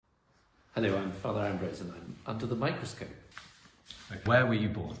Hello, I'm Father Ambrose and I'm under the microscope. Okay. Where were you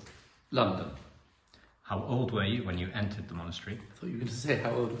born? London. How old were you when you entered the monastery? I thought you were going to say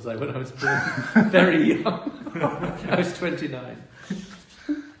how old was I when I was born. Very young. I was 29.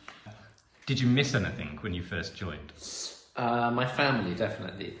 Did you miss anything when you first joined? My family,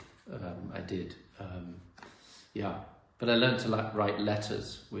 definitely. I did. Yeah. But I learned to write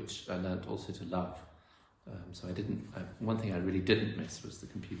letters, which I learned also to love. So I didn't. One thing I really didn't miss was the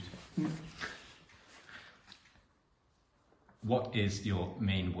computer. What is your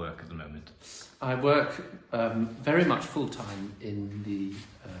main work at the moment? I work very much full-time in the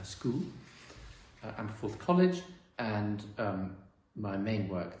school, Ambrose College, and my main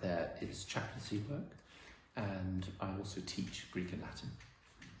work there is chaplaincy work, and I also teach Greek and Latin.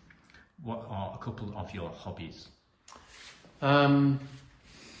 What are a couple of your hobbies?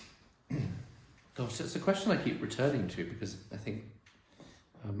 Gosh, that's a question I keep returning to because I think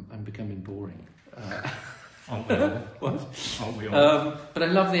I'm becoming boring. Aren't we all? What? Aren't we all? But I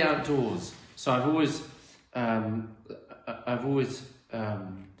love the outdoors, so I've always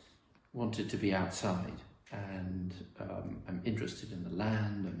wanted to be outside, and I'm interested in the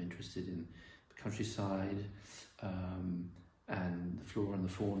land. I'm interested in the countryside, and the flora and the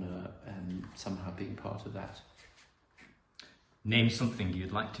fauna, and somehow being part of that. Name something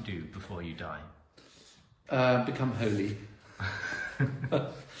you'd like to do before you die. Become holy.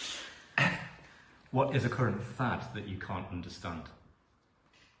 What is a current fad that you can't understand?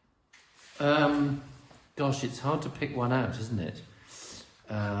 Gosh, it's hard to pick one out, isn't it?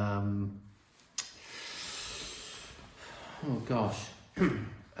 Oh gosh.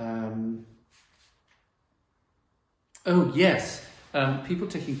 Oh yes, people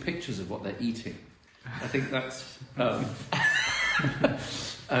taking pictures of what they're eating. I think that's. I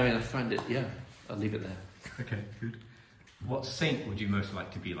mean, I find it. Yeah, I'll leave it there. Okay, good. What saint would you most like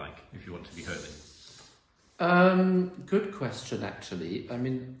to be like if you want to be holy? Good question, actually. I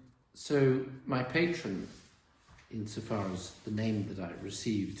mean, so my patron, insofar as the name that I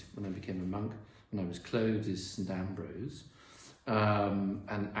received when I became a monk, when I was clothed, is St. Ambrose.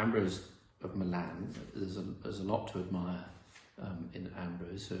 And Ambrose of Milan, there's a lot to admire in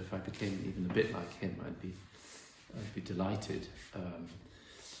Ambrose. So if I became even a bit like him, I'd be delighted.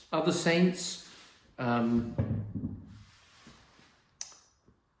 Other saints,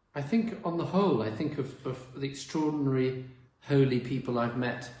 I think on the whole, I think of the extraordinary holy people I've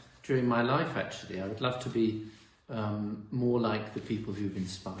met during my life, actually. I would love to be more like the people who've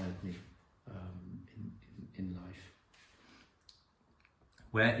inspired me in life.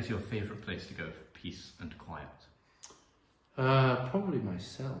 Where is your favourite place to go for peace and quiet? Probably my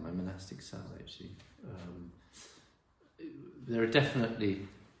cell, my monastic cell, actually. There are definitely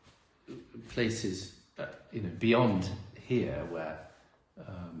places, beyond here where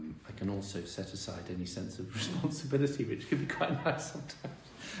I can also set aside any sense of responsibility, which can be quite nice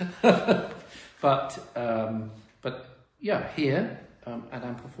sometimes. But yeah, here at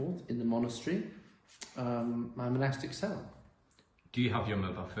Amperforth in the monastery, my monastic cell. Do you have your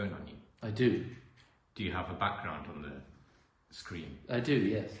mobile phone on you? I do. Do you have a background on the screen? I do,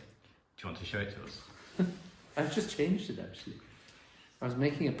 yes. Do you want to show it to us? I've just changed it, actually. I was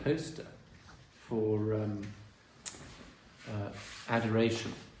making a poster for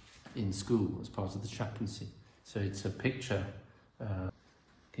adoration in school as part of the chaplaincy. So it's a picture.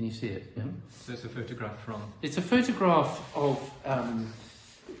 Can you see it? Yeah? So it's a photograph from? It's a photograph of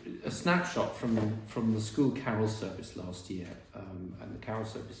a snapshot from the school carol service last year. And the carol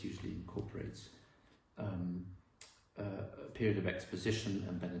service usually incorporates a period of exposition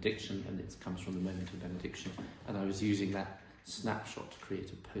and benediction, and it comes from the moment of benediction. And I was using that snapshot to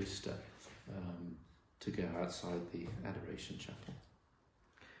create a poster to go outside the adoration chapel.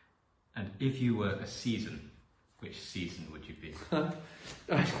 And if you were a season, which season would you be? Do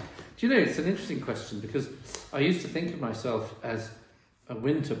you know, it's an interesting question because I used to think of myself as a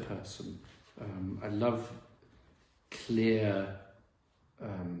winter person. I love clear,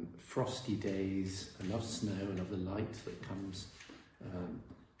 frosty days. I love snow. I love the light that comes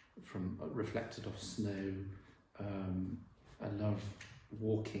from reflected off snow. I love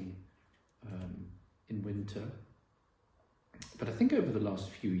walking in winter. But I think over the last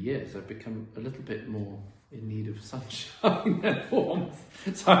few years, I've become a little bit more in need of sunshine and warmth.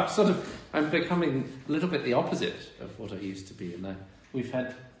 So I'm becoming a little bit the opposite of what I used to be. And we've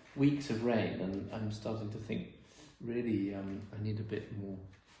had weeks of rain, and I'm starting to think, really, I need a bit more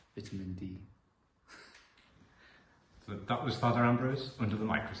vitamin D. So that was Father Ambrose under the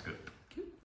microscope.